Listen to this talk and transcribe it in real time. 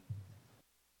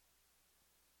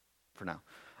for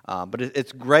now. But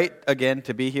it's great, again,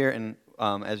 to be here. And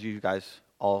as you guys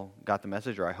all got the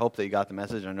message, or I hope that you got the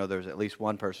message. I know there's at least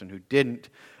one person who didn't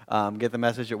get the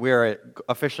message. That we are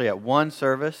officially at one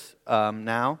service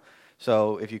now.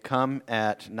 So if you come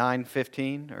at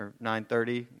 9:15 or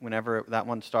 9:30, whenever that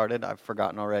one started, I've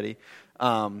forgotten already.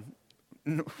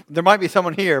 There might be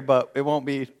someone here, but it won't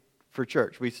be for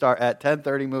church. We start at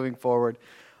 10:30 moving forward.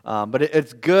 But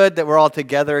it's good that we're all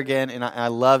together again, and I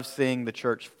love seeing the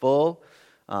church full.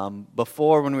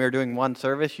 Before, when we were doing one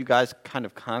service, you guys kind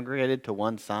of congregated to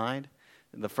one side.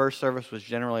 The first service was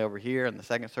generally over here, and the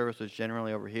second service was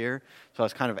generally over here. So I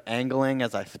was kind of angling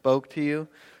as I spoke to you.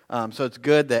 So it's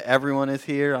good that everyone is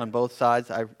here on both sides.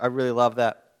 I really love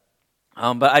that.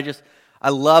 But I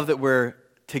love that we're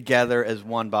together as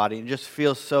one body. It just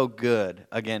feels so good.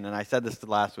 Again, and I said this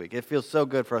last week, it feels so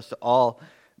good for us to all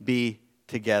be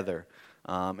together.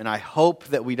 And I hope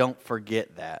that we don't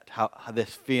forget that, how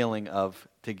this feeling of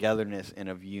togetherness and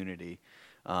of unity,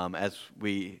 as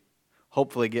we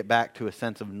hopefully get back to a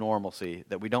sense of normalcy,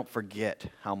 that we don't forget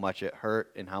how much it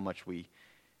hurt and how much we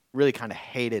really kind of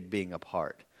hated being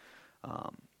apart.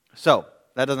 So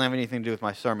that doesn't have anything to do with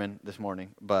my sermon this morning,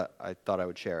 but I thought I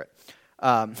would share it.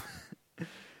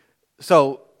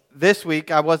 So this week,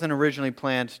 I wasn't originally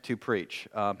planned to preach.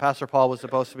 Pastor Paul was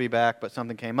supposed to be back, but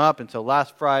something came up, and so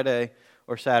last Friday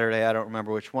or Saturday, I don't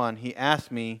remember which one, he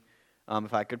asked me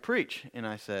if I could preach, and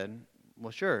I said,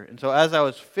 well, sure. And so as I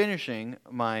was finishing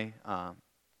my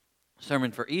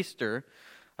sermon for Easter,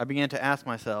 I began to ask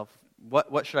myself,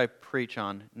 what should I preach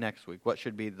on next week? What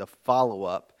should be the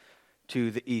follow-up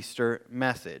to the Easter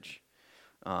message?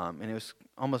 And it was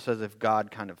almost as if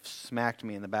God kind of smacked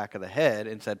me in the back of the head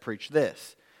and said, preach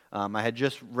this. I had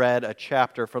just read a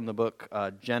chapter from the book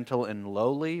Gentle and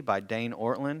Lowly by Dane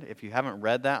Ortland. If you haven't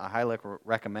read that, I highly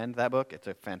recommend that book. It's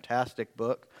a fantastic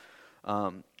book.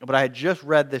 But I had just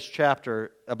read this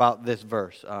chapter about this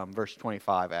verse, verse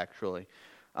 25 actually.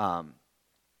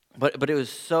 But it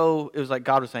was like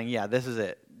God was saying, yeah, this is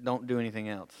it. Don't do anything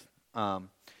else.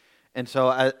 And so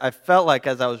I felt like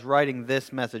as I was writing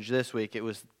this message this week, it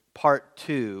was part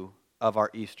 2 of our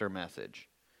Easter message.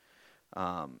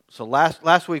 So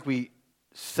last week we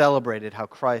celebrated how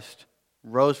Christ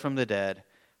rose from the dead,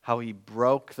 how he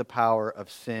broke the power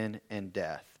of sin and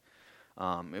death.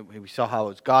 We saw how it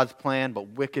was God's plan, but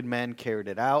wicked men carried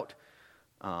it out,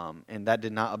 and that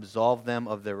did not absolve them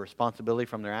of their responsibility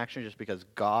from their action just because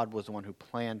God was the one who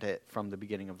planned it from the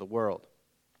beginning of the world.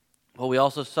 But we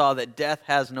also saw that death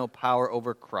has no power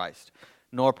over Christ,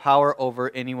 nor power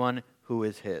over anyone who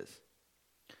is his.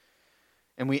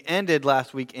 And we ended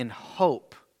last week in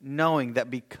hope, knowing that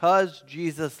because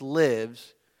Jesus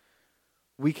lives,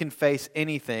 we can face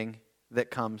anything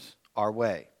that comes our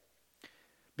way.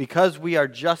 Because we are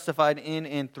justified in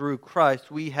and through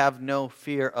Christ, we have no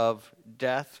fear of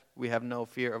death. We have no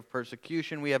fear of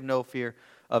persecution. We have no fear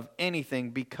of anything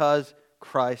because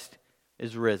Christ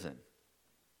is risen.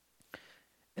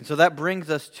 And so that brings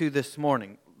us to this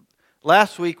morning.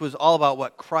 Last week was all about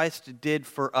what Christ did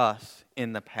for us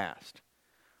in the past.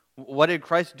 What did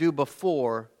Christ do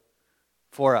before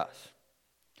for us?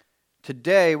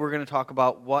 Today we're going to talk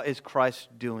about what is Christ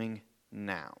doing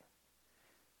now.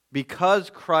 Because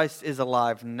Christ is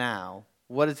alive now,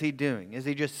 what is he doing? Is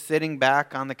he just sitting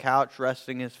back on the couch,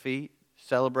 resting his feet,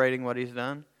 celebrating what he's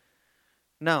done?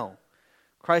 No.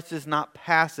 Christ is not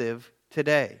passive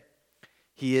today.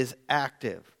 He is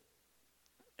active.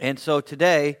 And so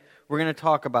today, we're going to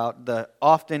talk about the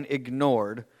often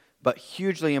ignored but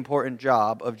hugely important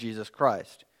job of Jesus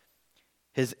Christ,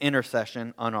 his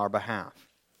intercession on our behalf.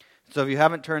 So if you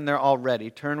haven't turned there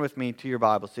already, turn with me to your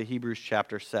Bibles to Hebrews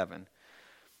chapter 7.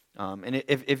 And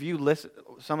if you listen,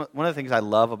 one of the things I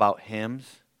love about hymns,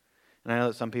 and I know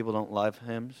that some people don't love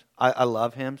hymns, I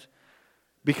love hymns,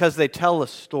 because they tell a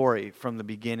story from the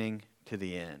beginning to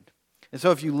the end. And so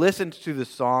if you listened to the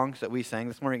songs that we sang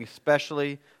this morning,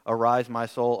 especially Arise, My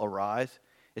Soul, Arise,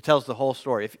 it tells the whole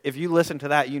story. If you listen to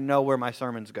that, you know where my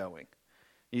sermon's going.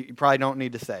 You probably don't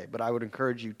need to stay, but I would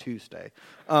encourage you to stay.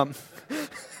 But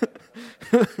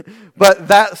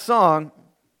that song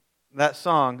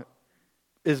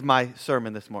is my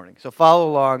sermon this morning. So follow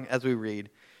along as we read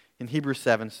in Hebrews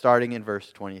 7, starting in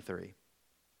verse 23.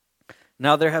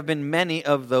 Now there have been many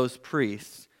of those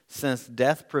priests since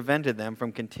death prevented them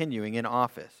from continuing in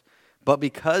office. But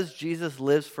because Jesus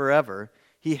lives forever,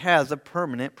 he has a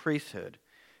permanent priesthood.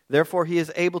 Therefore, he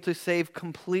is able to save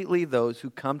completely those who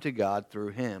come to God through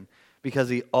him, because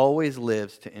he always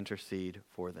lives to intercede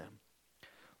for them.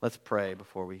 Let's pray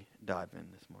before we dive in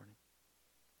this morning.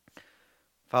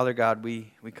 Father God,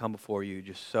 we come before you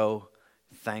just so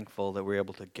thankful that we're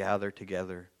able to gather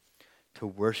together to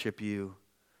worship you,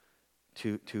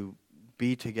 to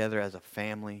be together as a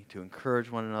family, to encourage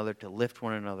one another, to lift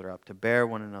one another up, to bear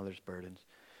one another's burdens,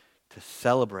 to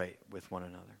celebrate with one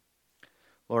another.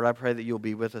 Lord, I pray that you'll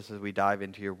be with us as we dive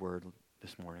into your word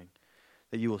this morning,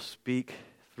 that you will speak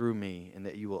through me, and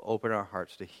that you will open our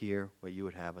hearts to hear what you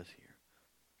would have us hear.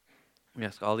 We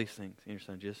ask all these things in your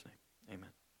Son, Jesus' name. Amen.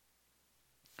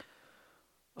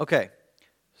 Okay,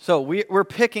 so we're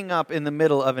picking up in the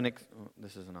middle of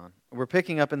this isn't on. We're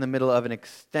picking up in the middle of an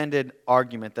extended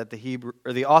argument that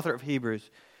the author of Hebrews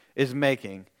is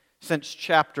making since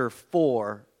chapter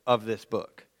 4 of this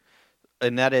book,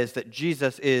 and that is that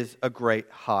Jesus is a great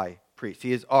high priest.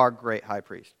 He is our great high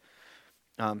priest.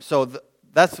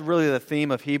 That's really the theme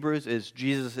of Hebrews, is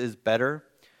Jesus is better.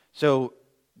 So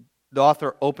the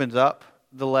author opens up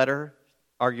the letter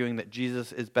arguing that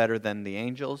Jesus is better than the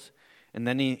angels. And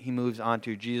then he moves on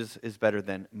to Jesus is better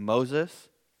than Moses.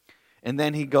 And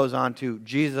then he goes on to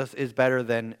Jesus is better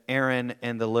than Aaron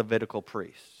and the Levitical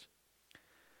priests.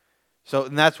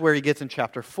 And that's where he gets in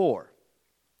chapter 4.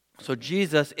 So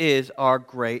Jesus is our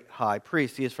great high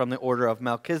priest. He is from the order of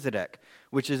Melchizedek,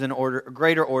 which is a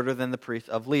greater order than the priests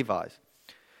of Levi's.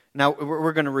 Now,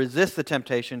 we're going to resist the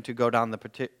temptation to go down the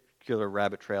particular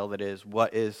rabbit trail that is,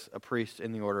 what is a priest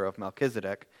in the order of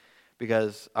Melchizedek,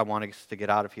 because I want us to get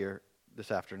out of here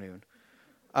this afternoon.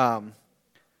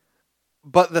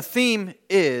 But the theme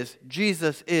is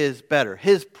Jesus is better.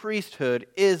 His priesthood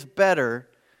is better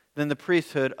than the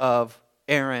priesthood of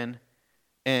Aaron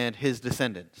and his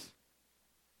descendants.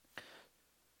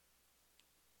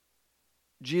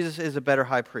 Jesus is a better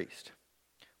high priest.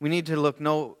 We need to look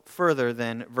no further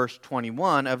than verse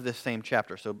 21 of this same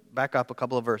chapter. So back up a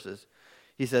couple of verses.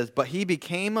 He says, "But he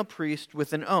became a priest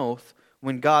with an oath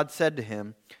when God said to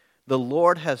him, 'The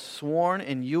Lord has sworn,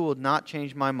 and you will not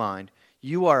change my mind.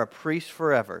 You are a priest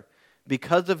forever.'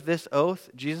 Because of this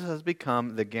oath, Jesus has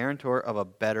become the guarantor of a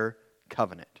better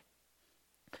covenant."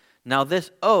 Now this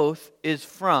oath is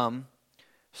from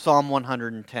Psalm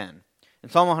 110.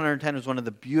 And Psalm 110 is one of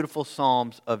the beautiful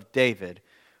psalms of David,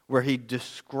 where he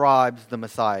describes the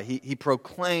Messiah. He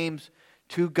proclaims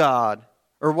to God,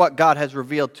 or what God has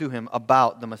revealed to him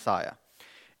about the Messiah.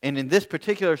 And in this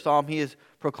particular psalm, he is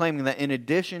proclaiming that in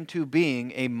addition to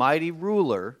being a mighty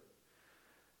ruler,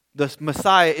 the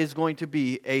Messiah is going to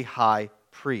be a high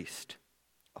priest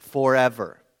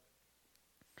forever.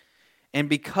 And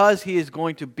because he is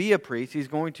going to be a priest, he's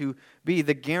going to be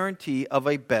the guarantee of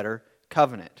a better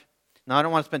covenant. Now, I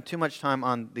don't want to spend too much time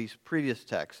on these previous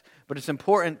texts, but it's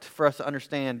important for us to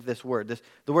understand this word,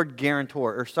 the word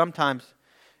guarantor, or sometimes,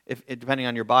 depending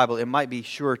on your Bible, it might be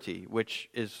surety, which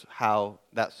is how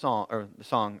that song, or the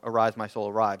song "Arise, My Soul,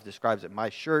 Arise" describes it, my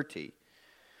surety.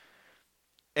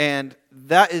 And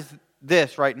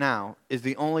this right now is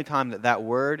the only time that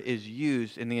word is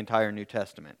used in the entire New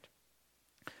Testament.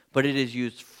 But it is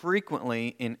used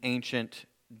frequently in ancient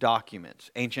documents,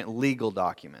 ancient legal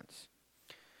documents.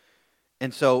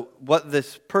 And so what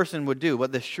this person would do,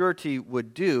 what this surety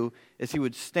would do, is he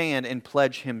would stand and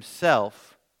pledge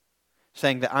himself,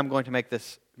 saying that I'm going to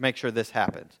make sure this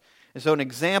happens. And so an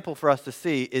example for us to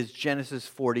see is Genesis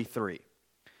 43.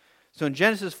 So in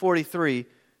Genesis 43,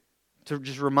 to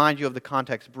just remind you of the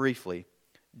context briefly,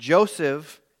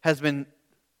 Joseph has been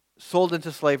sold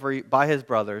into slavery by his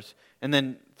brothers, and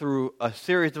then through a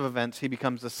series of events, he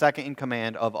becomes the second in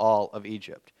command of all of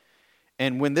Egypt.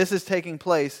 And when this is taking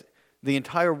place, the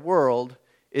entire world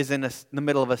is in the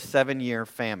middle of a 7-year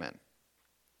famine.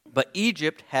 But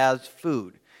Egypt has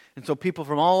food. And so people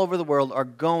from all over the world are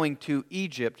going to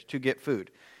Egypt to get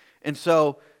food. And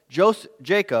so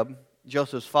Jacob,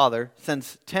 Joseph's father,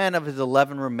 sends 10 of his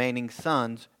 11 remaining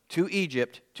sons to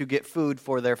Egypt to get food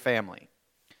for their family.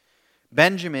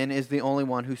 Benjamin is the only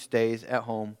one who stays at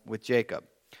home with Jacob.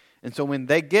 And so when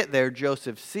they get there,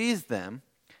 Joseph sees them,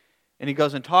 and he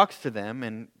goes and talks to them,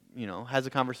 and has a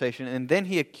conversation, and then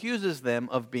he accuses them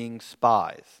of being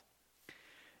spies.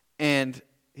 And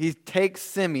he takes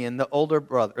Simeon, the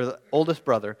oldest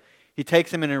brother, he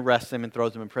takes him and arrests him and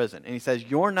throws him in prison. And he says,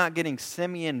 "You're not getting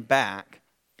Simeon back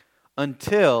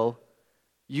until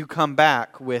you come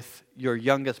back with your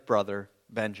youngest brother,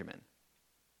 Benjamin."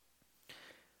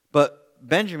 But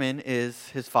Benjamin is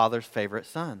his father's favorite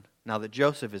son, now that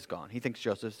Joseph is gone. He thinks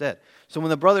Joseph's dead. So when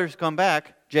the brothers come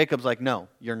back, Jacob's like, "No,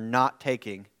 you're not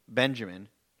taking Benjamin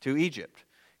to Egypt.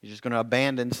 You're just going to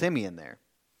abandon Simeon there."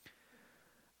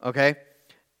 Okay?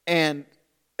 And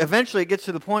eventually it gets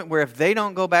to the point where if they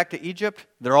don't go back to Egypt,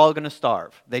 they're all going to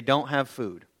starve. They don't have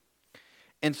food.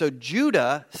 And so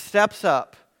Judah steps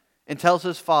up and tells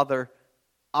his father,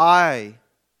 "I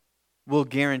will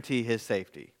guarantee his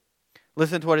safety.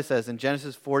 Listen to what it says in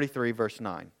Genesis 43, verse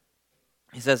 9.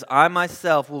 He says, I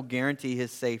myself will guarantee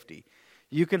his safety.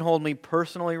 You can hold me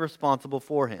personally responsible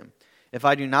for him. If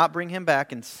I do not bring him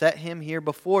back and set him here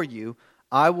before you,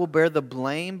 I will bear the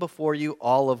blame before you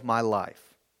all of my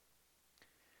life.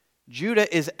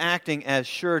 Judah is acting as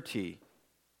surety.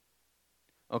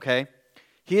 Okay?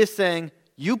 He is saying,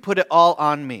 you put it all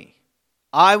on me.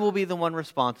 I will be the one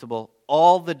responsible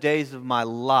all the days of my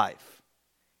life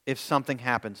if something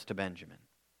happens to Benjamin.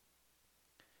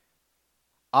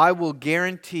 I will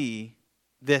guarantee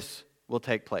this will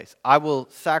take place. I will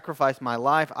sacrifice my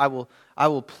life. I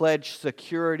will pledge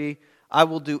security. I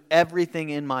will do everything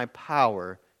in my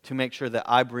power to make sure that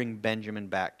I bring Benjamin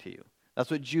back to you.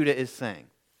 That's what Judah is saying.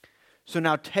 So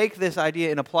now take this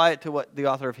idea and apply it to what the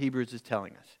author of Hebrews is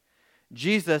telling us.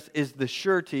 Jesus is the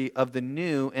surety of the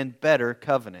new and better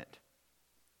covenant.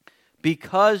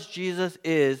 Because Jesus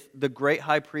is the great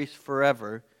high priest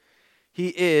forever, he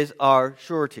is our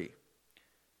surety.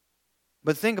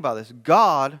 But think about this.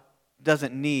 God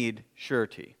doesn't need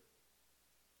surety.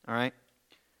 All right?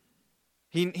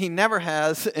 He never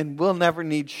has and will never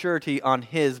need surety on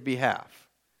his behalf.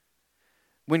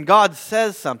 When God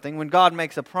says something, when God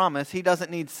makes a promise, he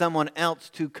doesn't need someone else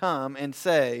to come and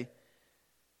say,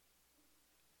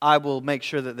 I will make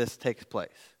sure that this takes place.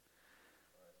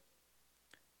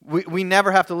 We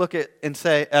never have to look at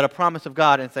a promise of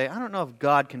God and say, I don't know if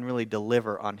God can really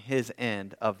deliver on his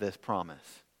end of this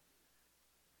promise.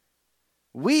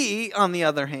 We, on the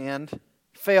other hand,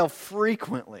 fail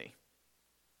frequently.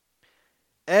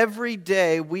 Every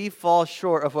day we fall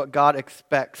short of what God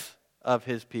expects of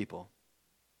his people.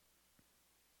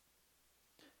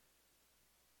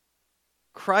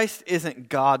 Christ isn't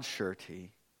God's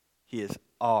surety. He is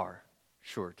our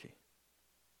surety.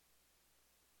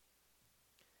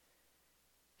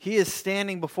 He is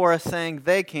standing before us saying,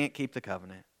 they can't keep the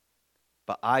covenant,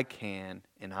 but I can,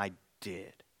 and I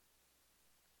did.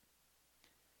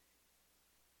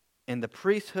 And the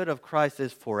priesthood of Christ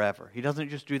is forever. He doesn't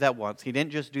just do that once. He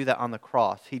didn't just do that on the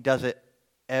cross. He does it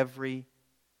every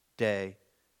day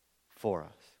for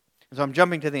us. And so I'm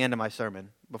jumping to the end of my sermon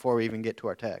before we even get to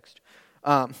our text.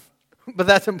 But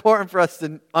that's important for us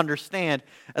to understand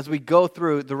as we go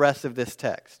through the rest of this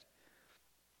text.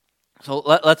 So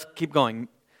let's keep going.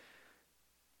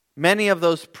 Many of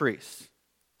those priests.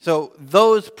 So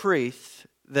those priests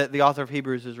that the author of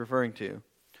Hebrews is referring to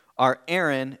are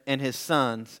Aaron and his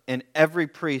sons and every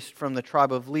priest from the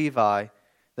tribe of Levi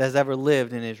that has ever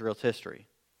lived in Israel's history.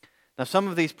 Now some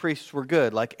of these priests were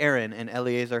good, like Aaron and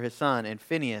Eleazar his son and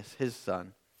Phinehas his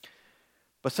son.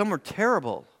 But some were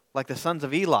terrible, like the sons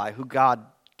of Eli, who God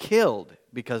killed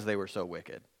because they were so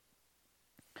wicked.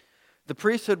 The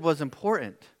priesthood was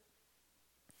important.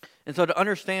 And so to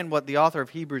understand what the author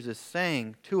of Hebrews is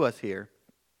saying to us here,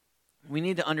 we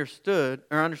need to understand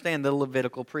the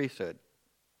Levitical priesthood.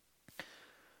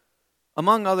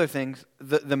 Among other things,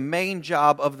 the main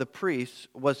job of the priests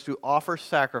was to offer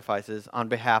sacrifices on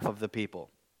behalf of the people.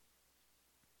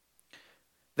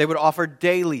 They would offer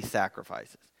daily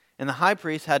sacrifices. And the high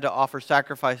priest had to offer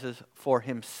sacrifices for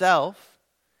himself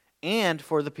and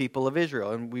for the people of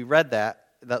Israel. And we read that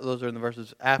those are in the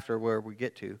verses after where we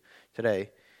get to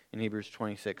today in Hebrews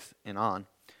 26 and on,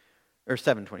 or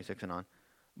 7:26 and on.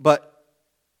 But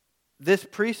this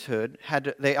priesthood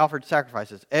they offered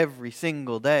sacrifices every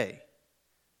single day.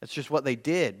 That's just what they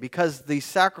did, because these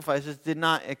sacrifices did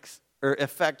not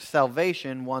affect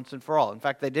salvation once and for all. In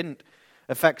fact, they didn't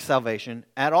affect salvation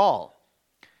at all.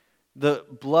 The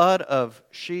blood of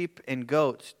sheep and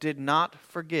goats did not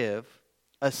forgive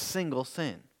a single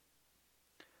sin,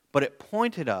 but it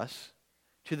pointed us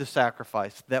to the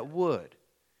sacrifice that would,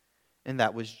 and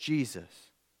that was Jesus.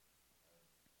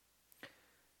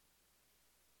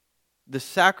 The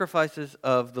sacrifices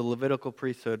of the Levitical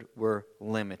priesthood were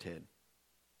limited.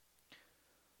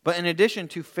 But in addition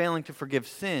to failing to forgive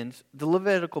sins, the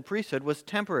Levitical priesthood was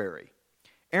temporary.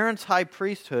 Aaron's high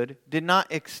priesthood did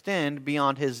not extend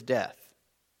beyond his death.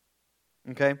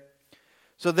 Okay?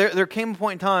 So there came a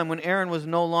point in time when Aaron was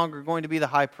no longer going to be the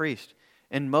high priest.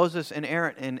 And Moses and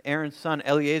Aaron's son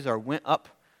Eleazar went up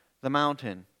the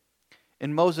mountain.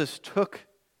 And Moses took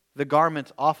the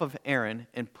garments off of Aaron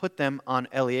and put them on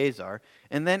Eleazar.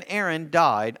 And then Aaron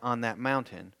died on that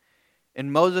mountain.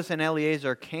 And Moses and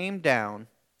Eleazar came down,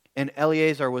 and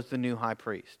Eleazar was the new high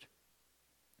priest.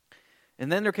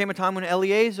 And then there came a time when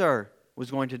Eleazar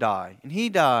was going to die, and he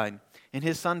died, and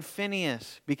his son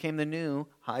Phinehas became the new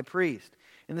high priest.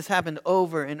 And this happened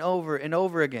over and over and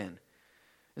over again.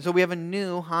 And so we have a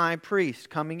new high priest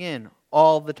coming in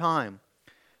all the time.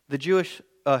 The Jewish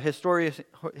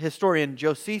historian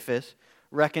Josephus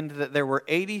reckoned that there were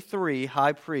 83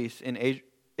 high priests in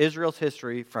Israel's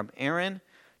history from Aaron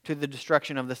to the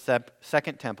destruction of the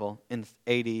Second Temple in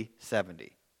AD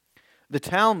 70. The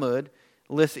Talmud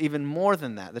lists even more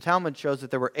than that. The Talmud shows that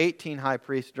there were 18 high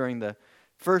priests during the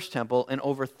First Temple and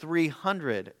over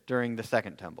 300 during the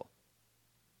Second Temple.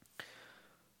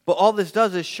 But all this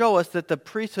does is show us that the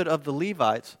priesthood of the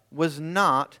Levites was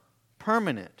not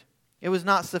permanent. It was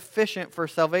not sufficient for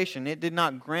salvation. It did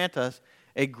not grant us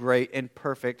a great and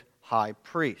perfect high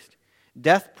priest.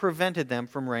 Death prevented them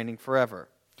from reigning forever.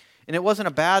 And it wasn't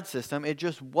a bad system. It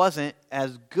just wasn't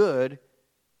as good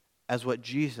as what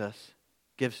Jesus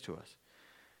gives to us.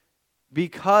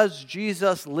 Because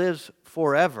Jesus lives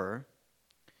forever,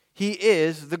 He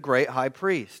is the great high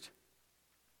priest.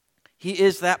 He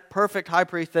is that perfect high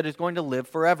priest that is going to live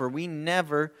forever. We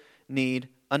never need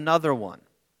another one.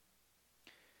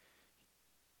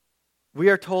 We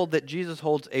are told that Jesus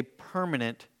holds a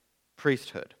permanent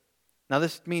priesthood. Now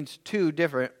this means two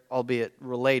different, albeit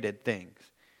related, things.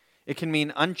 It can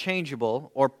mean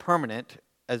unchangeable or permanent,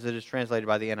 as it is translated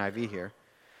by the NIV here.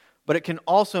 But it can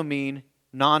also mean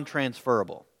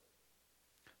non-transferable.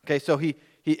 Okay, so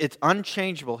it's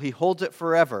unchangeable. He holds it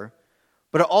forever.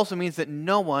 But it also means that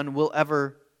no one will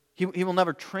ever, he will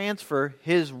never transfer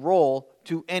his role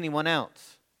to anyone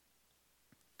else.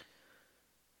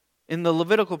 In the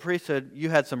Levitical priesthood, you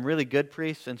had some really good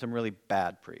priests and some really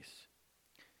bad priests.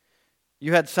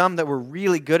 You had some that were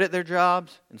really good at their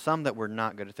jobs and some that were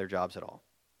not good at their jobs at all.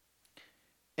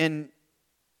 And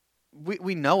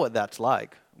we know what that's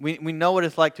like. We know what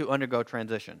it's like to undergo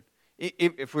transition.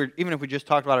 Even if we just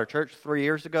talked about our church 3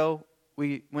 years ago,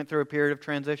 we went through a period of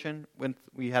transition when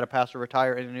we had a pastor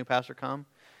retire and a new pastor come.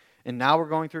 And now we're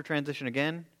going through transition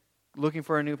again, looking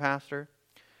for a new pastor.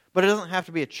 But it doesn't have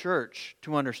to be a church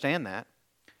to understand that.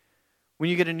 When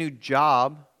you get a new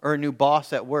job or a new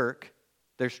boss at work,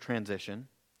 there's transition.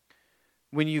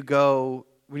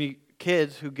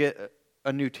 Kids who get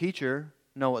a new teacher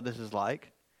know what this is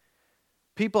like.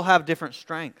 People have different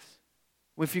strengths.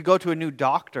 If you go to a new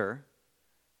doctor,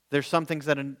 there's some things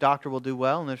that a doctor will do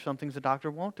well, and there's some things a doctor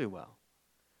won't do well.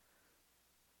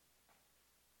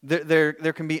 There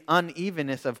can be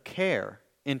unevenness of care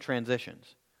in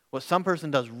transitions. What some person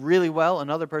does really well,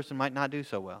 another person might not do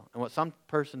so well. And what some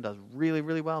person does really,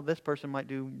 really well, this person might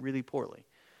do really poorly.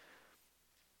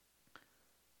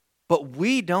 But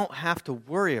we don't have to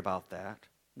worry about that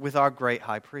with our great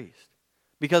high priest.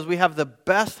 Because we have the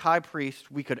best high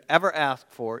priest we could ever ask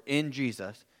for in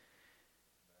Jesus.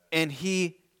 And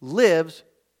He lives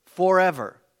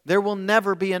forever. There will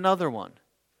never be another one.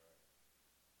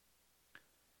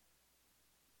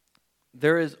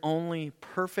 There is only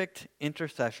perfect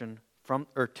intercession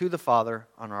to the Father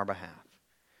on our behalf.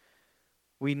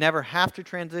 We never have to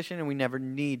transition, and we never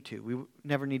need to. We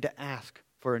never need to ask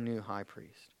for a new high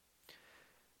priest.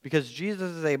 Because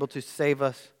Jesus is able to save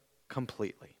us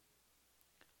completely,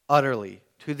 utterly,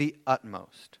 to the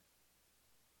utmost.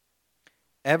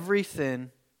 Every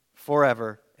sin,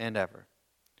 forever and ever.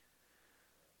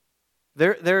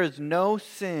 There is no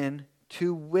sin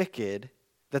too wicked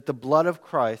that the blood of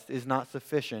Christ is not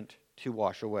sufficient to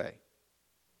wash away.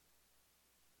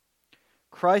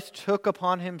 Christ took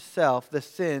upon Himself the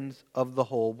sins of the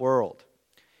whole world.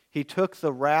 He took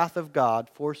the wrath of God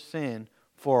for sin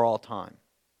for all time.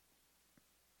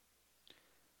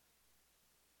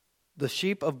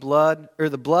 The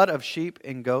blood of sheep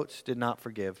and goats did not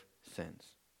forgive sins.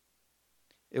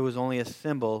 It was only a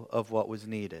symbol of what was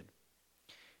needed.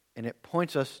 And it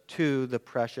points us to the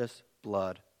precious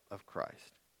blood of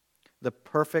Christ, the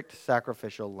perfect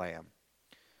sacrificial lamb,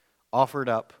 offered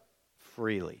up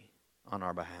freely on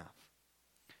our behalf.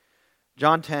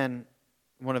 John 10,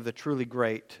 one of the truly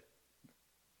great,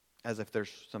 as if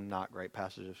there's some not great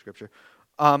passages of Scripture,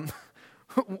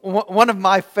 one of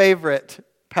my favorite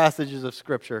passages of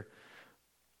Scripture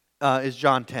is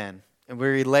John 10, and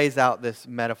where he lays out this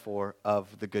metaphor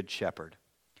of the Good Shepherd.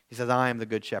 He says, I am the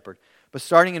Good Shepherd. But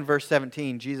starting in verse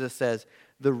 17, Jesus says,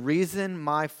 the reason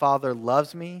my Father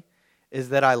loves me is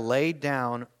that I lay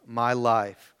down my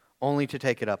life only to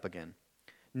take it up again.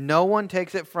 No one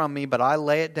takes it from me, but I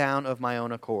lay it down of my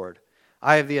own accord.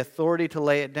 I have the authority to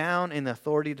lay it down and the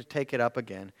authority to take it up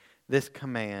again. This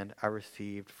command I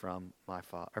received from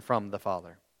the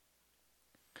Father.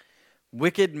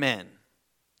 Wicked men,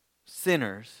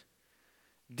 sinners,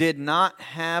 did not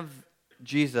have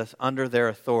Jesus under their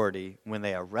authority when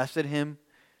they arrested Him,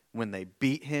 when they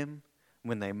beat Him,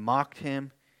 when they mocked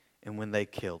Him, and when they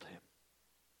killed Him.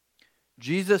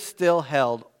 Jesus still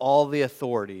held all the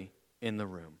authority in the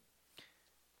room.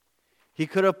 He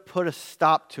could have put a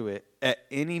stop to it at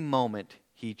any moment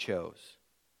He chose.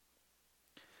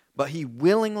 but he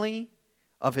willingly,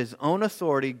 of his own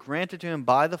authority granted to him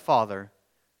by the Father,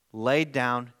 laid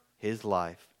down his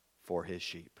life for his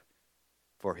sheep,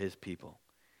 for his people.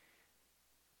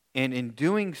 And in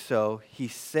doing so, he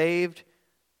saved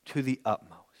to the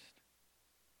utmost,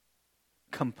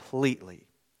 completely,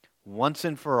 once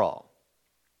and for all.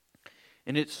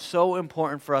 And it's so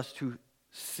important for us to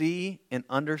see and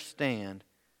understand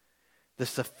the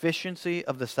sufficiency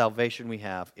of the salvation we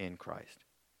have in Christ.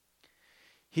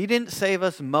 He didn't save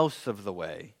us most of the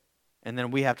way, and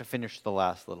then we have to finish the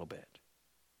last little bit.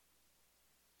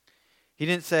 He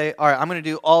didn't say, all right, I'm going to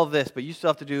do all of this, but you still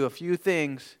have to do a few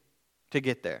things to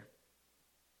get there.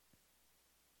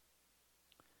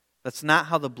 That's not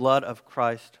how the blood of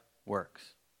Christ works.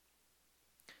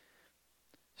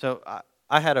 So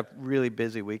I had a really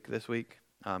busy week this week.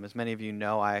 As many of you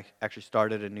know, I actually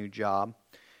started a new job.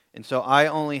 And so I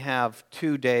only have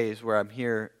 2 days where I'm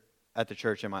here at the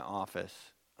church in my office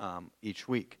each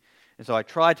week. And so I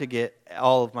try to get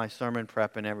all of my sermon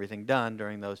prep and everything done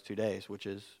during those 2 days, which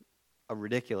is a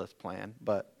ridiculous plan,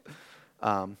 but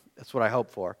that's what I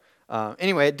hope for.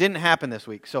 Anyway, it didn't happen this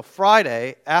week. So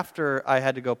Friday, after I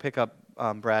had to go pick up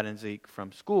Brad and Zeke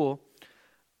from school,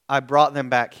 I brought them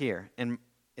back here. And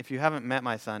if you haven't met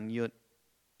my son, all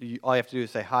you have to do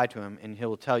is say hi to him, and he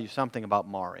will tell you something about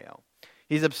Mario.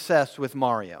 He's obsessed with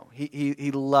Mario.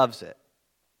 He loves it.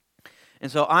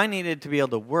 And so I needed to be able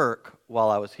to work while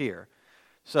I was here.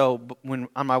 So when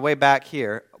on my way back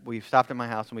here, we stopped at my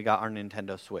house and we got our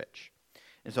Nintendo Switch.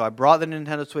 And so I brought the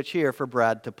Nintendo Switch here for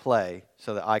Brad to play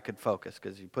so that I could focus,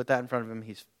 because you put that in front of him,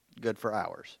 he's good for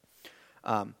hours.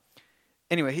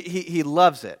 Anyway, he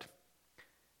loves it.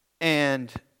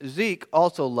 And Zeke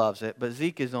also loves it, but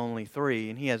Zeke is only 3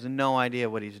 and he has no idea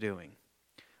what he's doing.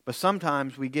 But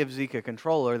sometimes we give Zeke a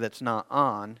controller that's not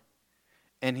on,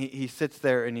 and he sits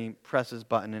there and he presses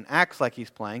button and acts like he's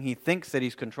playing. He thinks that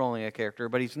he's controlling a character,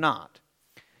 but he's not.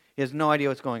 He has no idea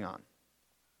what's going on.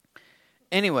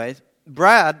 Anyways,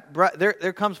 Brad,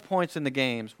 there comes points in the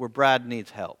games where Brad needs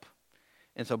help.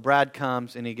 And so Brad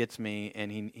comes and he gets me,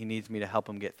 and he needs me to help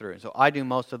him get through. And so I do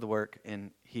most of the work,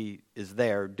 and he is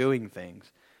there doing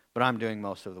things, but I'm doing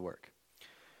most of the work.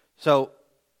 So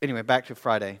anyway, back to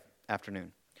Friday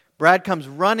afternoon. Brad comes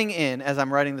running in as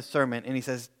I'm writing the sermon, and he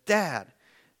says, "Dad,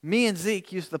 me and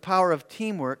Zeke used the power of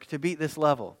teamwork to beat this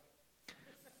level."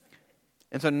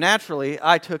 And so naturally,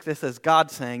 I took this as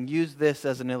God saying, use this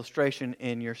as an illustration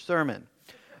in your sermon.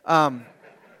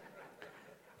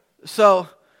 So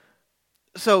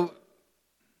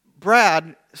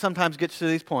Brad sometimes gets to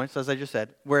these points, as I just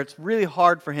said, where it's really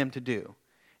hard for him to do.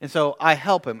 And so I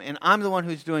help him, and I'm the one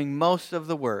who's doing most of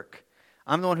the work.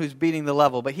 I'm the one who's beating the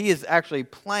level, but he is actually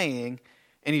playing,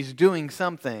 and he's doing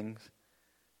some things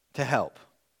to help.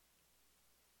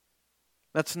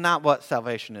 That's not what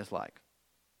salvation is like.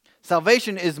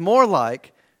 Salvation is more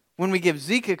like when we give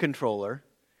Zeke a controller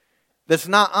that's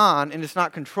not on and it's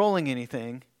not controlling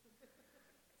anything,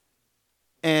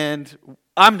 and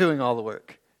I'm doing all the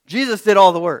work. Jesus did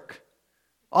all the work.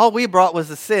 All we brought was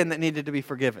the sin that needed to be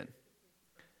forgiven.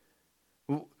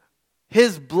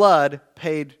 His blood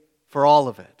paid for all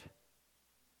of it.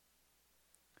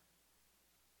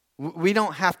 We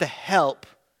don't have to help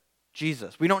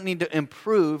Jesus. We don't need to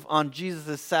improve on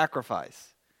Jesus' sacrifice.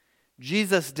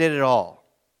 Jesus did it all.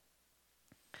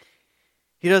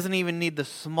 He doesn't even need the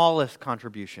smallest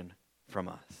contribution from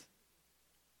us.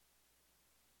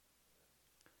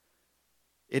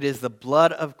 It is the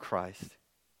blood of Christ,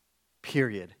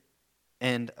 period.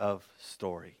 End of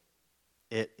story.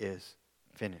 It is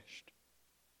finished.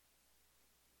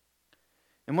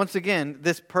 And once again,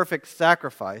 this perfect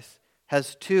sacrifice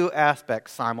has 2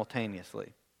 aspects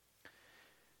simultaneously.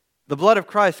 The blood of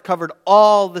Christ covered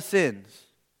all the sins.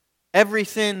 Every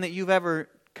sin that you've ever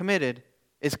committed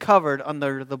is covered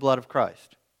under the blood of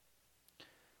Christ.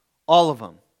 All of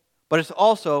them. But it's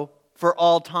also for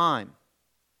all time.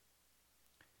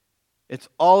 It's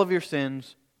all of your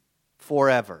sins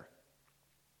forever.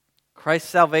 Christ's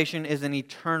salvation is an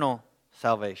eternal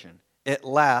salvation. It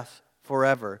lasts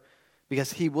forever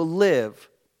because He will live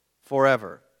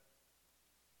forever.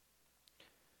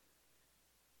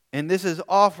 And this is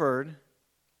offered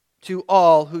to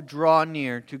all who draw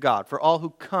near to God, for all who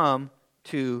come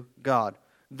to God,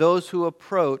 those who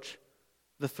approach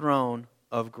the throne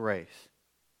of grace.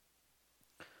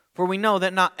 For we know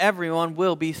that not everyone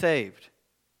will be saved.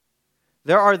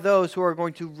 There are those who are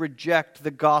going to reject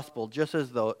the gospel, just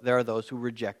as though there are those who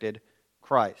rejected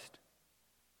Christ.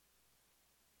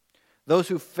 Those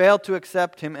who fail to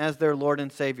accept Him as their Lord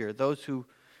and Savior, those who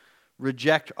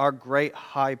reject our great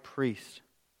high priest.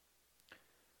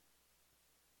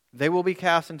 They will be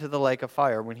cast into the lake of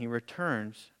fire when he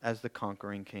returns as the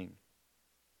conquering king.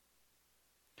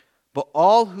 But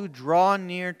all who draw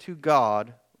near to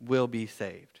God will be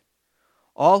saved.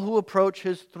 All who approach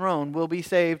his throne will be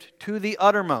saved to the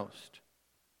uttermost.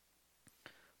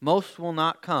 Most will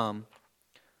not come,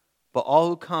 but all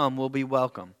who come will be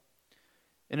welcome.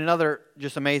 In another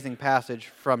just amazing passage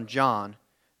from John,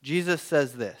 Jesus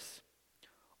says this,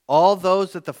 all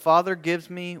those that the Father gives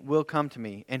me will come to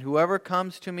me, and whoever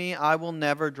comes to me I will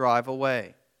never drive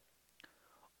away.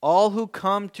 All who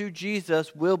come to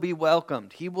Jesus will be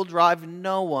welcomed. He will drive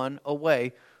no one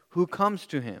away who comes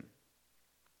to him.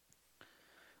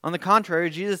 On the contrary,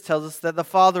 Jesus tells us that the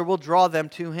Father will draw them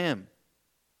to him.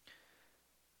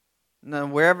 Now,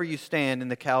 wherever you stand in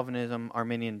the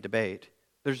Calvinism-Arminian debate,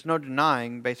 there's no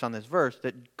denying, based on this verse,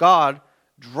 that God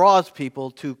draws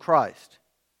people to Christ.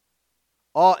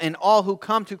 All who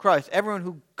come to Christ, everyone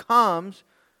who comes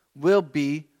will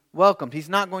be welcomed. He's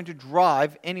not going to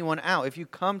drive anyone out. If you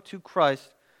come to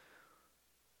Christ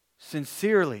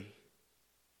sincerely,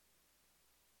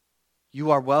 you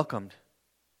are welcomed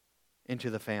into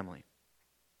the family.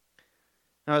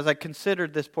 Now, as I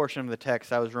considered this portion of the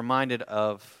text, I was reminded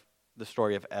of the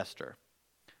story of Esther.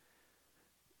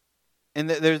 And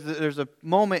there's a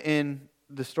moment in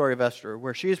the story of Esther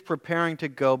where she is preparing to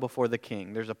go before the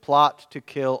king. There's a plot to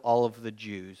kill all of the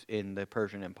Jews in the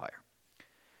Persian Empire.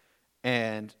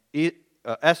 And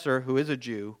Esther, who is a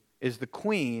Jew, is the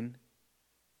queen.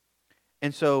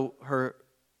 And so her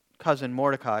cousin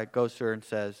Mordecai goes to her and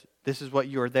says, this is what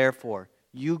you are there for.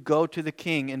 You go to the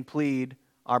king and plead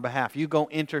our behalf. You go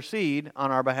intercede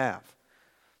on our behalf.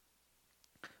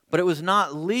 But it was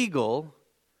not legal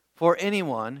for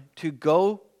anyone to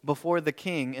go before the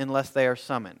king unless they are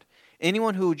summoned.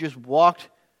 Anyone who just walked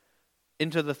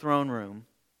into the throne room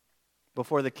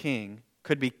before the king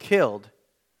could be killed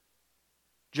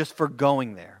just for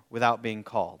going there without being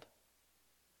called.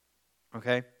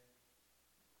 Okay?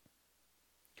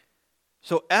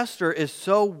 So Esther is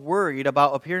so worried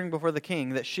about appearing before the king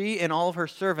that she and all of her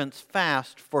servants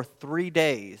fast for 3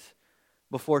 days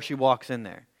before she walks in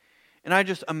there. And I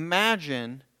just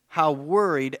imagine how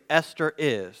worried Esther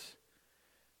is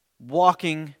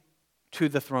walking to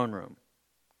the throne room,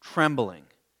 trembling,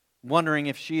 wondering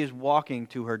if she is walking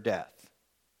to her death.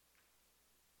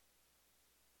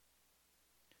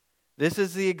 This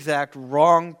is the exact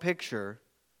wrong picture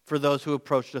for those who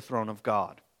approach the throne of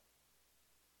God.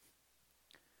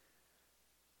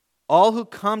 All who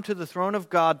come to the throne of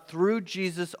God through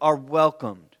Jesus are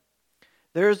welcomed.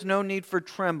 There is no need for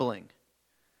trembling.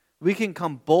 We can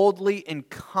come boldly and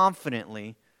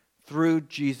confidently through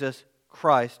Jesus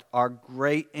Christ, our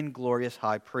great and glorious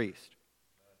high priest.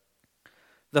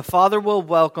 The Father will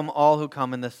welcome all who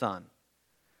come in the Son.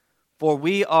 For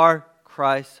we are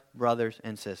Christ's brothers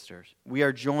and sisters. We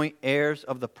are joint heirs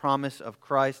of the promise of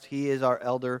Christ. He is our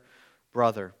elder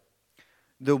brother.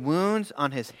 The wounds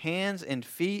on his hands and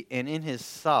feet and in his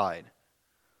side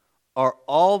are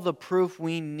all the proof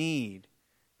we need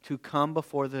to come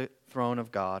before the throne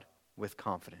of God with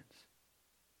confidence.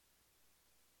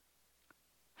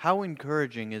 How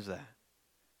encouraging is that?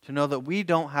 To know that we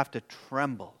don't have to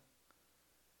tremble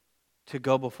to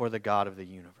go before the God of the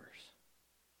universe.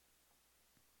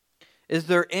 Is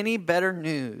there any better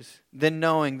news than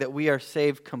knowing that we are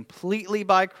saved completely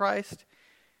by Christ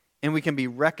and we can be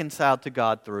reconciled to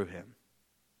God through Him?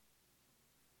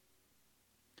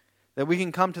 That we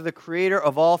can come to the Creator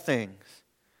of all things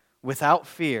without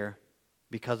fear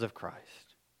because of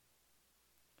Christ.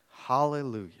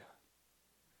 Hallelujah.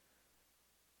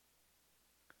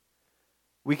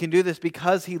 We can do this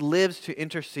because He lives to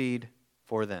intercede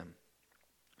for them.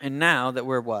 And now that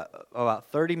we're,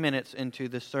 about 30 minutes into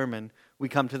this sermon, we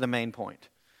come to the main point.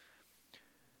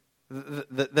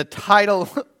 The title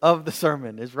of the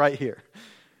sermon is right here.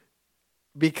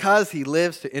 Because He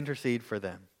lives to intercede for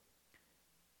them.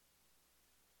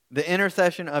 The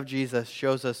intercession of Jesus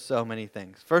shows us so many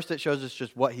things. First, it shows us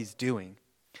just what He's doing.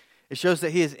 It shows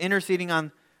that He is interceding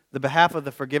on the behalf of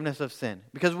the forgiveness of sin.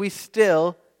 Because we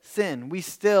still sin. We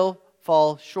still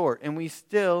fall short. And we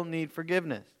still need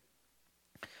forgiveness.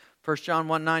 1 John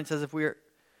 1:9 says, if we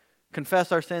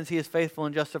confess our sins, He is faithful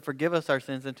and just to forgive us our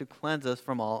sins and to cleanse us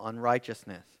from all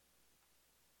unrighteousness.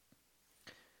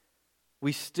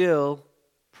 We still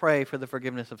pray for the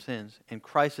forgiveness of sins, and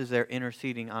Christ is there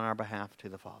interceding on our behalf to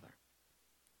the Father.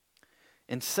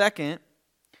 And second,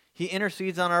 He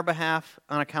intercedes on our behalf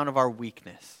on account of our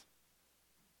weakness.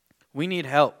 We need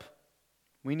help.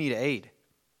 We need aid.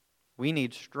 We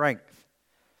need strength.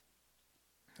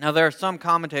 Now, there are some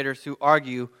commentators who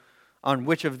argue on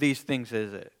which of these things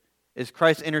is it. Is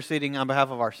Christ interceding on behalf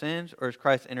of our sins, or is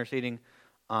Christ interceding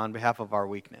on behalf of our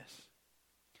weakness?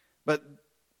 But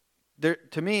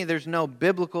to me, there's no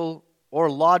biblical or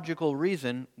logical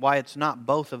reason why it's not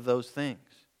both of those things.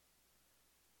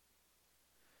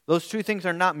 Those two things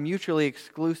are not mutually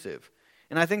exclusive.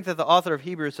 And I think that the author of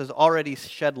Hebrews has already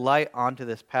shed light onto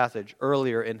this passage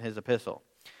earlier in his epistle.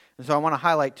 And so I want to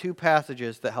highlight two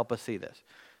passages that help us see this.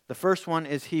 The first one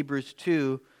is Hebrews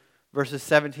 2, verses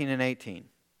 17 and 18.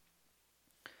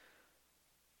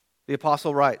 The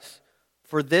apostle writes,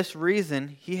 "For this reason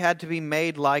he had to be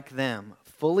made like them,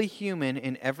 fully human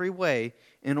in every way,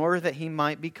 in order that he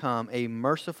might become a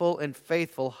merciful and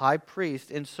faithful high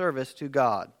priest in service to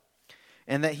God,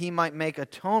 and that he might make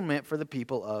atonement for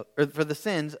the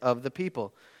sins of the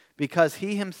people. Because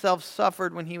he himself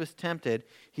suffered when he was tempted,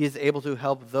 he is able to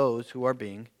help those who are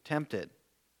being tempted."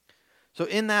 So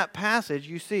in that passage,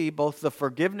 you see both the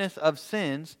forgiveness of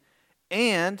sins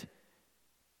and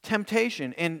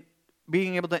temptation, and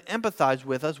being able to empathize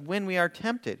with us when we are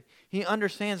tempted. He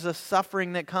understands the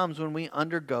suffering that comes when we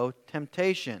undergo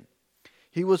temptation.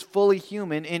 He was fully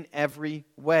human in every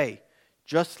way,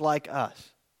 just like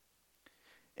us.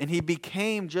 And he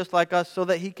became just like us so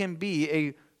that he can be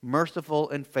a merciful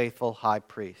and faithful high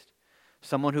priest.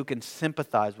 Someone who can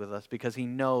sympathize with us because he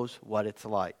knows what it's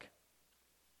like.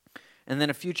 And then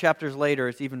a few chapters later,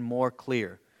 it's even more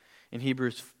clear. In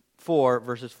Hebrews 4,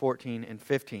 verses 14 and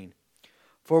 15.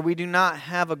 "For we do not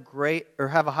have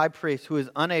a high priest who is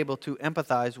unable to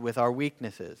empathize with our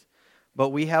weaknesses, but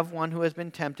we have one who has been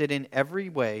tempted in every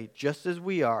way, just as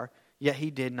we are, yet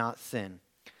he did not sin.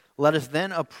 Let us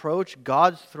then approach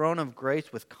God's throne of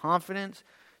grace with confidence,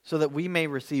 so that we may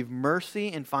receive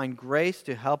mercy and find grace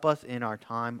to help us in our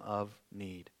time of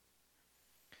need."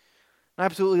 I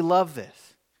absolutely love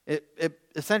this. It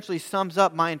essentially sums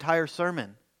up my entire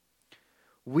sermon.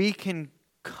 We can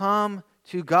come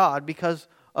to God because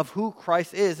of who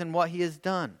Christ is and what he has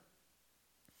done.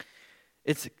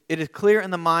 It is clear in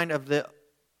the mind of the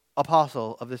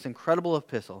apostle of this incredible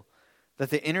epistle that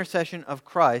the intercession of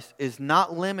Christ is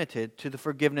not limited to the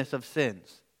forgiveness of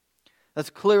sins.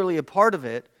 That's clearly a part of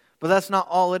it, but that's not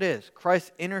all it is.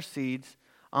 Christ intercedes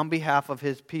on behalf of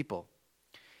his people.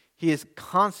 He is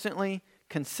constantly,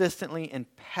 consistently,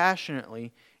 and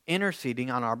passionately interceding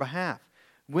on our behalf.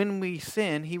 When we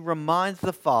sin, he reminds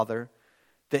the Father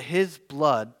that his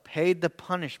blood paid the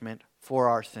punishment for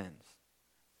our sins.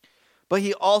 But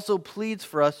he also pleads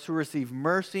for us to receive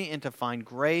mercy and to find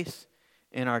grace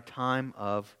in our time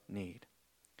of need.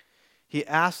 He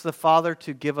asks the Father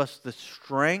to give us the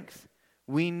strength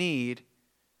we need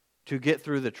to get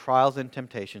through the trials and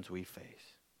temptations we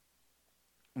face.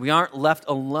 We aren't left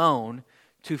alone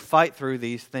to fight through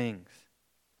these things.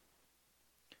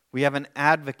 We have an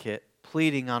advocate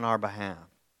pleading on our behalf.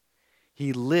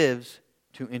 He lives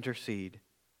to intercede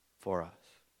for us.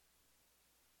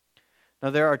 Now,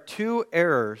 there are two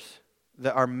errors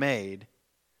that are made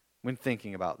when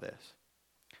thinking about this.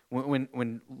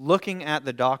 When looking at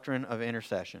the doctrine of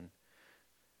intercession,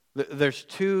 there's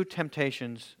two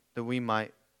temptations that we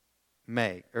might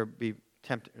make, or be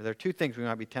tempted. There are two things we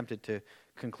might be tempted to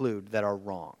conclude that are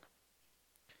wrong.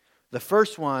 The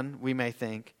first one we may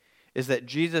think is that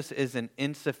Jesus is an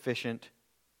insufficient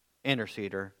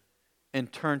interceder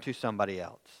and turn to somebody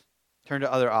else. Turn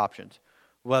to other options.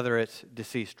 Whether it's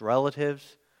deceased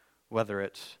relatives, whether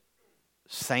it's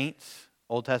saints,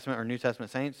 Old Testament or New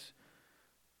Testament saints,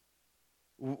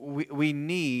 we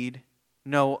need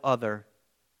no other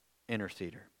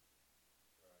interceder.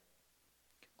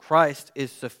 Christ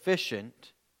is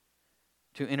sufficient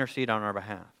to intercede on our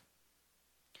behalf.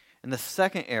 And the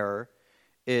second error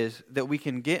is that we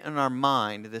can get in our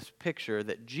mind this picture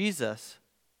that Jesus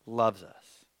loves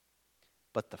us,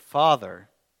 but the Father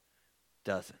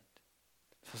doesn't.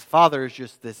 So the Father is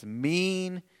just this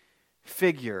mean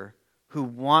figure who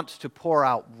wants to pour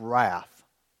out wrath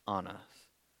on us.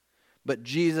 But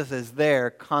Jesus is there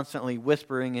constantly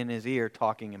whispering in his ear,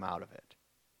 talking him out of it.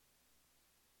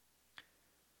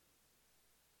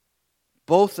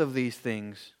 Both of these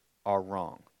things are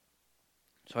wrong.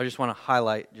 So I just want to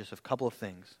highlight just a couple of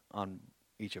things on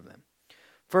each of them.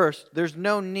 First, there's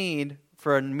no need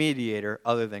for a mediator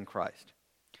other than Christ.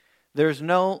 There's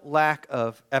no lack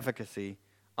of efficacy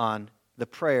on the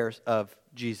prayers of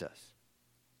Jesus.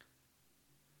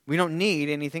 We don't need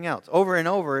anything else. Over and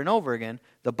over and over again,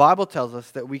 the Bible tells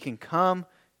us that we can come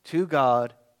to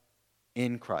God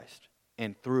in Christ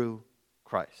and through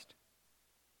Christ.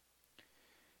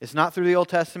 It's not through the Old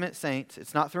Testament saints.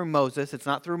 It's not through Moses. It's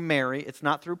not through Mary. It's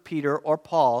not through Peter or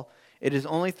Paul. It is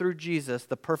only through Jesus,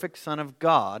 the perfect Son of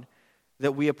God,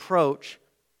 that we approach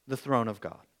the throne of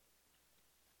God.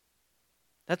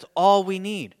 That's all we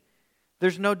need.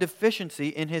 There's no deficiency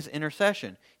in his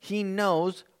intercession. He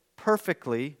knows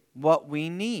perfectly what we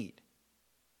need.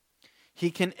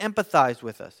 He can empathize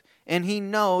with us, and he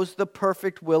knows the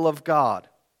perfect will of God.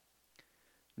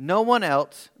 No one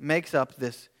else makes up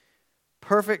this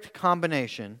perfect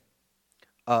combination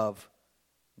of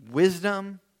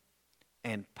wisdom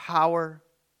and power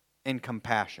and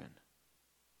compassion.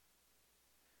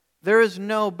 There is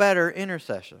no better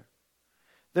intercessor.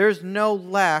 There is no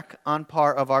lack on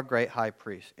part of our great high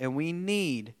priest, and we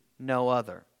need no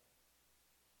other.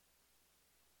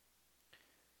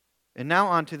 And now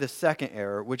on to the second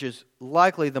error, which is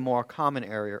likely the more common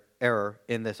error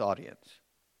in this audience.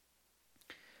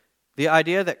 The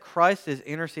idea that Christ is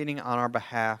interceding on our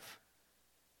behalf,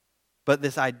 but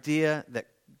this idea that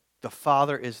the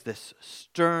Father is this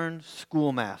stern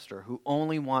schoolmaster who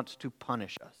only wants to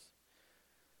punish us.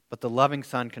 But the loving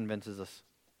Son convinces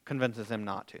him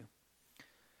not to.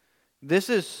 This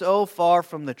is so far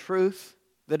from the truth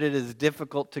that it is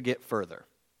difficult to get further.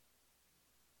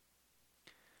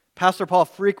 Pastor Paul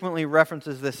frequently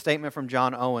references this statement from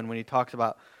John Owen when he talks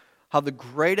about how the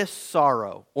greatest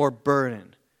sorrow or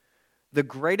burden, the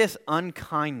greatest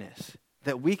unkindness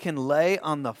that we can lay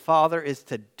on the Father is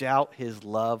to doubt his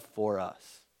love for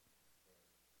us.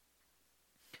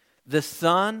 The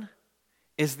Son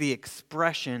is the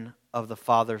expression of the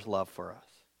Father's love for us.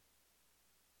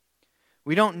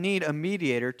 We don't need a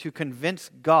mediator to convince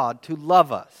God to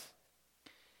love us.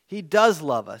 He does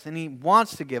love us, and he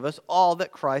wants to give us all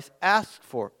that Christ asks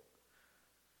for.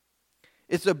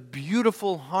 It's a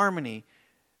beautiful harmony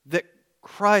that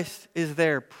Christ is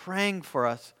there praying for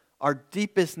us, our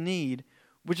deepest need,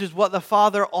 which is what the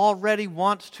Father already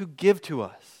wants to give to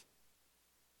us.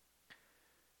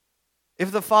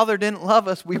 If the Father didn't love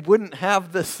us, we wouldn't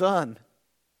have the Son.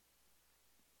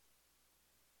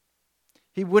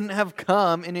 He wouldn't have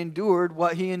come and endured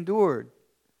what he endured.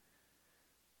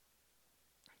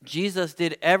 Jesus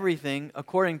did everything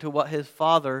according to what his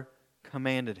Father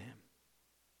commanded him.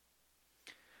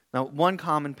 Now, one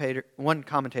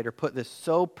commentator put this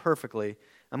so perfectly,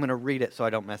 I'm going to read it so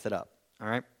I don't mess it up. All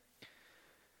right?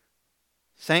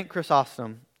 St.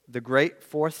 Chrysostom, the great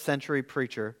 4th century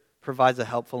preacher, provides a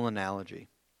helpful analogy.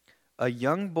 A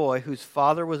young boy whose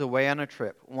father was away on a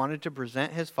trip wanted to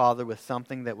present his father with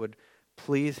something that would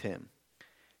please him.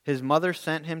 His mother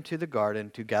sent him to the garden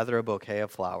to gather a bouquet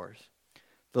of flowers.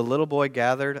 The little boy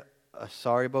gathered a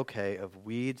sorry bouquet of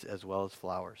weeds as well as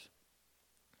flowers.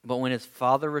 But when his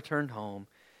father returned home,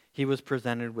 he was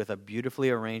presented with a beautifully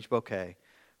arranged bouquet,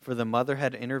 for the mother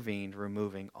had intervened,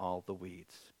 removing all the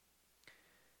weeds.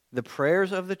 The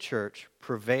prayers of the church,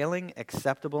 prevailing,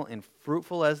 acceptable, and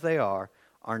fruitful as they are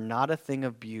not a thing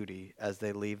of beauty as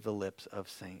they leave the lips of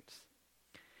saints.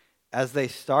 As they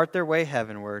start their way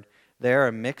heavenward, they are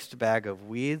a mixed bag of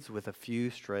weeds with a few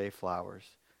stray flowers.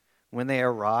 When they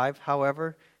arrive,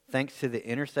 however, thanks to the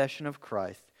intercession of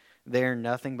Christ, they are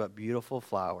nothing but beautiful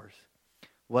flowers.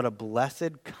 What a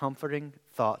blessed, comforting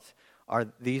thoughts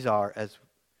these are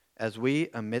as we,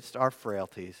 amidst our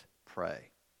frailties,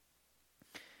 pray.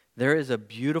 There is a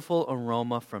beautiful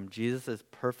aroma from Jesus'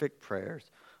 perfect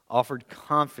prayers, offered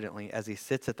confidently as he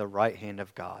sits at the right hand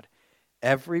of God.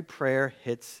 Every prayer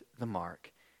hits the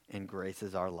mark and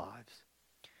graces our lives.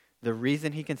 The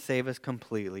reason he can save us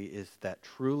completely is that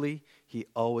truly he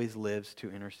always lives to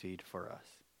intercede for us.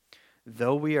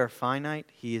 Though we are finite,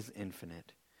 he is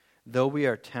infinite. Though we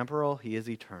are temporal, he is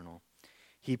eternal.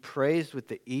 He prays with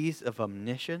the ease of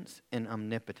omniscience and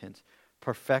omnipotence,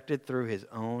 perfected through his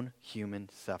own human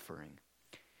suffering.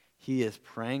 He is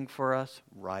praying for us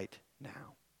right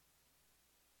now.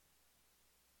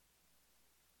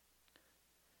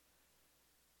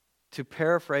 To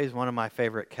paraphrase one of my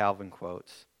favorite Calvin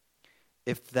quotes,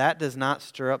 if that does not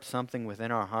stir up something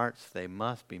within our hearts, they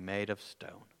must be made of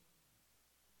stone.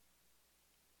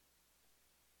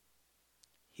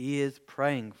 He is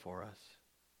praying for us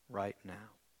right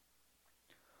now.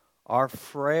 Our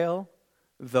frail,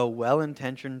 though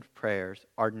well-intentioned prayers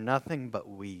are nothing but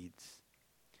weeds.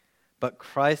 But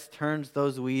Christ turns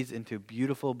those weeds into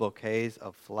beautiful bouquets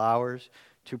of flowers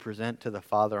to present to the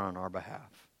Father on our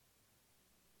behalf.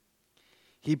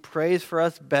 He prays for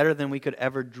us better than we could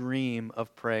ever dream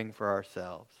of praying for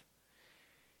ourselves.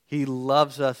 He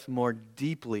loves us more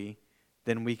deeply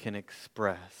than we can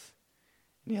express.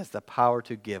 And he has the power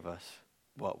to give us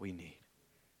what we need.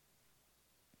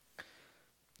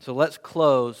 So let's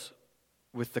close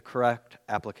with the correct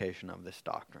application of this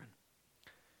doctrine.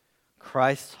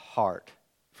 Christ's heart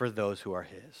for those who are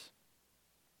his.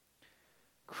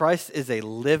 Christ is a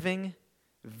living,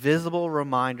 visible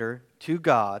reminder to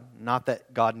God, not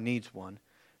that God needs one,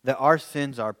 that our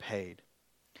sins are paid.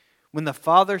 When the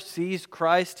Father sees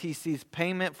Christ, he sees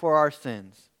payment for our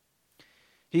sins.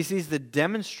 He sees the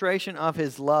demonstration of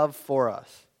his love for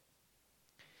us.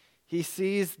 He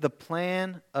sees the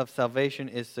plan of salvation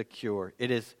is secure.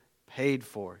 It is paid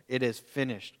for. It is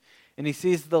finished. And he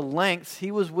sees the lengths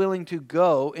he was willing to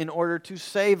go in order to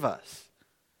save us.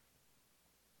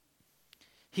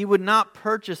 He would not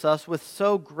purchase us with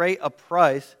so great a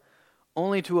price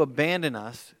only to abandon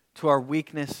us to our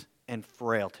weakness and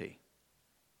frailty.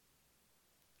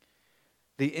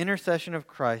 The intercession of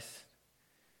Christ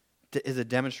is a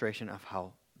demonstration of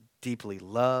how deeply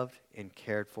loved and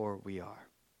cared for we are.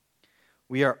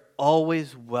 We are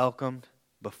always welcomed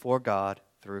before God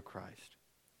through Christ.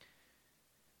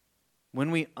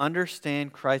 When we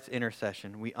understand Christ's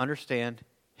intercession, we understand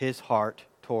his heart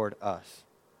toward us.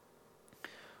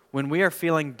 When we are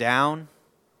feeling down,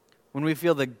 when we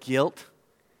feel the guilt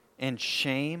and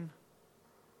shame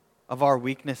of our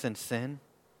weakness and sin,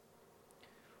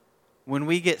 when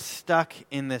we get stuck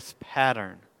in this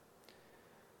pattern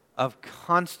of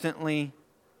constantly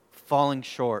falling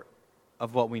short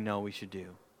of what we know we should do,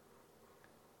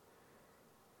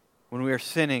 when we are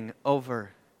sinning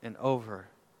over and over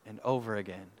and over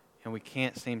again, and we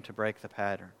can't seem to break the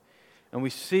pattern, and we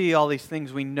see all these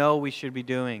things we know we should be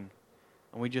doing,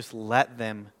 and we just let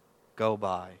them go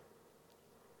by,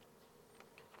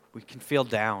 we can feel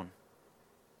down.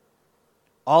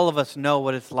 All of us know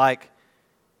what it's like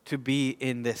to be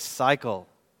in this cycle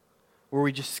where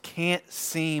we just can't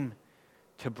seem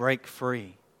to break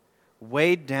free,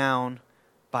 weighed down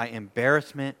by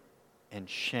embarrassment and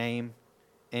shame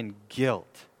and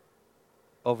guilt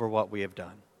over what we have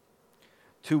done.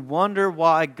 To wonder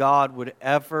why God would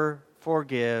ever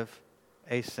forgive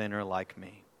a sinner like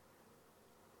me.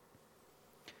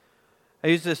 I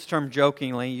use this term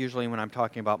jokingly, usually when I'm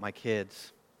talking about my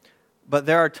kids. But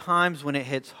there are times when it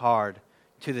hits hard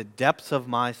to the depths of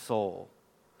my soul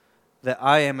that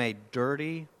I am a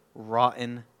dirty,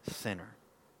 rotten sinner.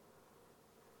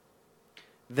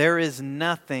 There is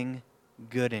nothing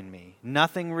good in me,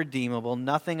 nothing redeemable,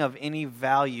 nothing of any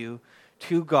value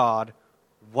to God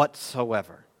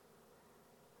whatsoever.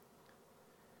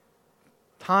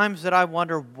 Times that I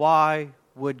wonder, why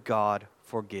would God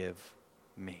forgive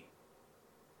me?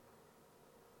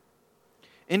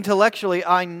 Intellectually,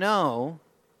 I know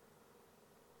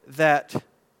that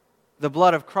the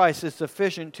blood of Christ is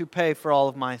sufficient to pay for all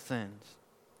of my sins.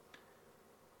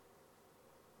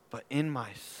 But in my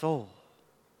soul,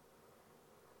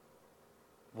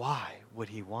 why would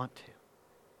he want to?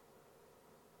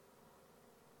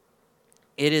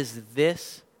 It is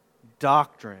this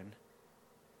doctrine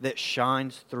that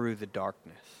shines through the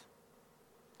darkness.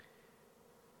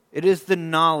 It is the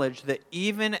knowledge that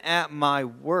even at my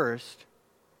worst,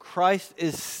 Christ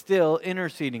is still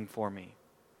interceding for me.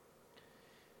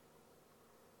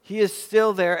 He is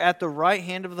still there at the right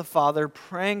hand of the Father,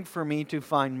 praying for me to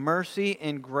find mercy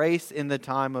and grace in the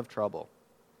time of trouble.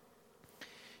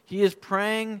 He is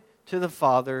praying to the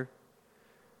Father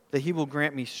that he will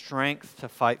grant me strength to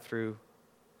fight through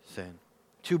sin,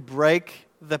 to break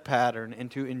the pattern and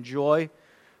to enjoy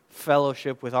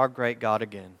fellowship with our great God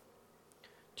again,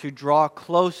 to draw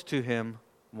close to him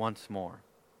once more.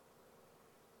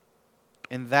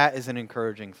 And that is an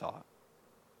encouraging thought.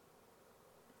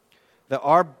 That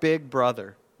our big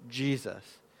brother, Jesus,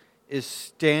 is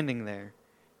standing there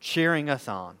cheering us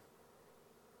on,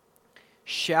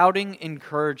 shouting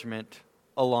encouragement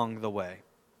along the way,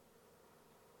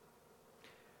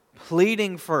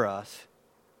 pleading for us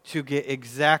to get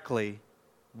exactly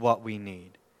what we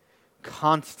need,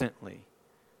 constantly,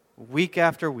 week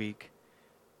after week,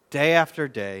 day after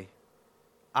day,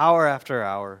 hour after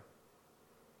hour,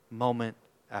 moment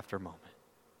after moment.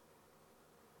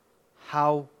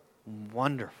 How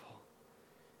wonderful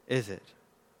is it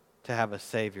to have a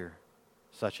Savior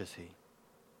such as he?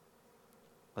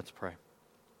 Let's pray.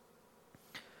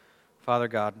 Father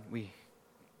God, we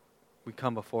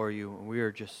come before you and we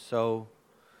are just so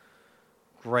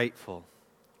grateful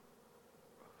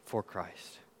for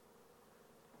Christ.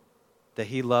 That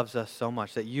he loves us so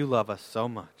much, that you love us so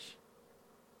much,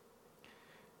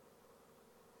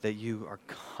 that you are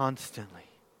constantly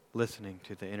listening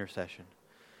to the intercession,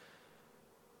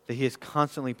 that he is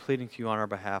constantly pleading to you on our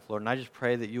behalf, Lord. And I just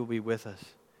pray that you will be with us,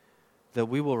 that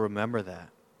we will remember that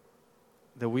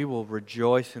we will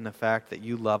rejoice in the fact that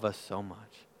you love us so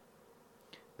much,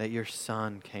 that your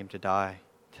Son came to die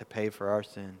to pay for our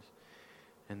sins,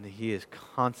 and that he is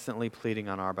constantly pleading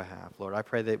on our behalf. Lord, I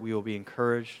pray that we will be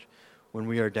encouraged when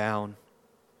we are down,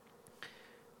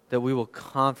 that we will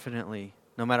confidently,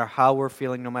 no matter how we're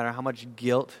feeling, no matter how much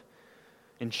guilt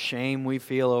and shame we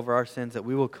feel over our sins, that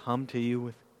we will come to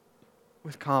you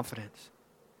with confidence,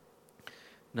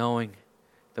 knowing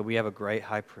that we have a great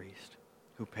high priest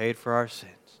who paid for our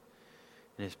sins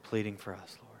and is pleading for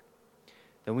us, Lord.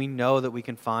 That we know that we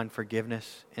can find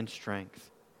forgiveness and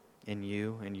strength in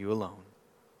you and you alone.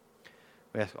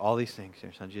 We ask all these things in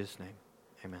your Son Jesus' name.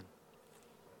 Amen.